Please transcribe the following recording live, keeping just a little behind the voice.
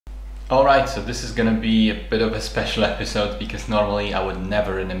Alright, so this is gonna be a bit of a special episode because normally I would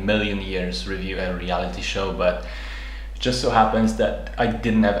never in a million years review a reality show, but it just so happens that I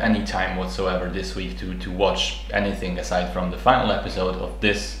didn't have any time whatsoever this week to watch anything aside from the final episode of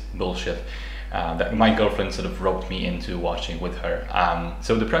this bullshit that my girlfriend sort of roped me into watching with her.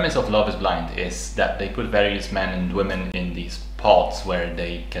 So the premise of Love is Blind is that they put various men and women in these pods where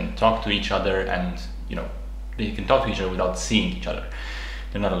they can talk to each other and, they can talk to each other without seeing each other.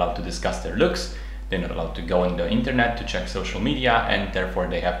 They're not allowed to discuss their looks, they're not allowed to go on the internet to check social media, and therefore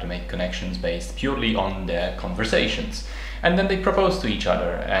they have to make connections based purely on their conversations. And then they propose to each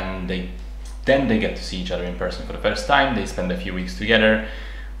other, and then they get to see each other in person for the first time. They spend a few weeks together,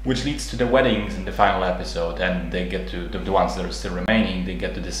 which leads to the weddings in the final episode, and they get to, the ones that are still remaining, they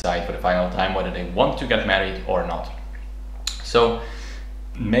get to decide for the final time whether they want to get married or not. So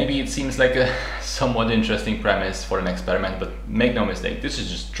maybe it seems like a somewhat interesting premise for an experiment, but make no mistake, this is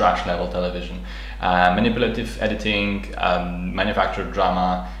just trash level television. Manipulative editing, manufactured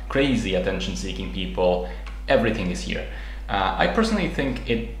drama, crazy attention-seeking people, everything is here. I personally think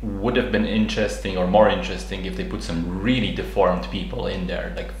it would have been interesting or more interesting if they put some really deformed people in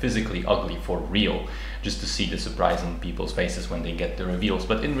there, like physically ugly for real, just to see the surprise on people's faces when they get the reveals.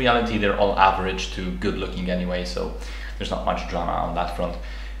 But in reality, they're all average to good looking anyway, so there's not much drama on that front.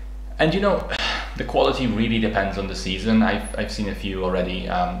 And the quality really depends on the season. I've seen a few already.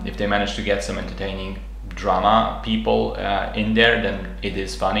 If they manage to get some entertaining drama people in there, then it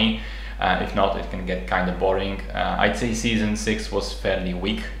is funny. If not, it can get kind of boring. I'd say season 6 was fairly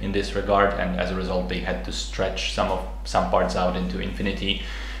weak in this regard, and as a result they had to stretch some parts out into infinity.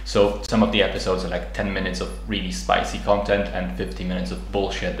 So some of the episodes are like 10 minutes of really spicy content and 50 minutes of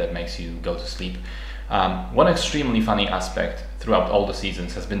bullshit that makes you go to sleep. One extremely funny aspect throughout all the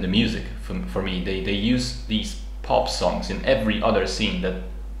seasons has been the music for me. They use these pop songs in every other scene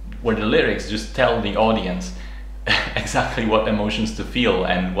where the lyrics just tell the audience exactly what emotions to feel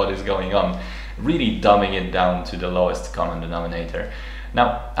and what is going on, really dumbing it down to the lowest common denominator.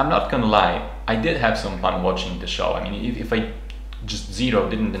 Now, I'm not gonna lie, I did have some fun watching the show. I mean, if I just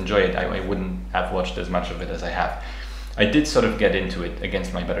didn't enjoy it, I wouldn't have watched as much of it as I have. I did sort of get into it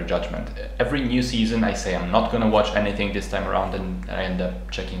against my better judgment. Every new season I say I'm not gonna watch anything this time around, and I end up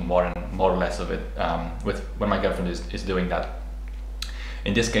checking more and more or less of it when my girlfriend is doing that.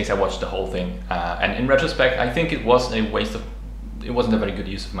 In this case, I watched the whole thing, and in retrospect, I think it was a waste of. It wasn't a very good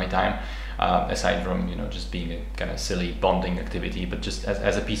use of my time, aside from just being a kind of silly bonding activity. But just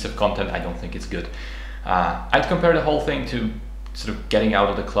as a piece of content, I don't think it's good. I'd compare the whole thing to sort of getting out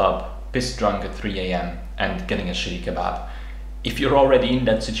of the club, pissed drunk at 3 a.m. and getting a shitty kebab. If you're already in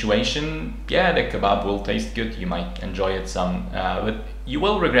that situation, yeah, the kebab will taste good. You might enjoy it some, but you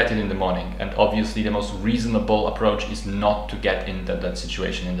will regret it in the morning. And obviously the most reasonable approach is not to get into that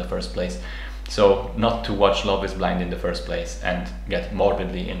situation in the first place. So not to watch Love is Blind in the first place and get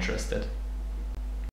morbidly interested.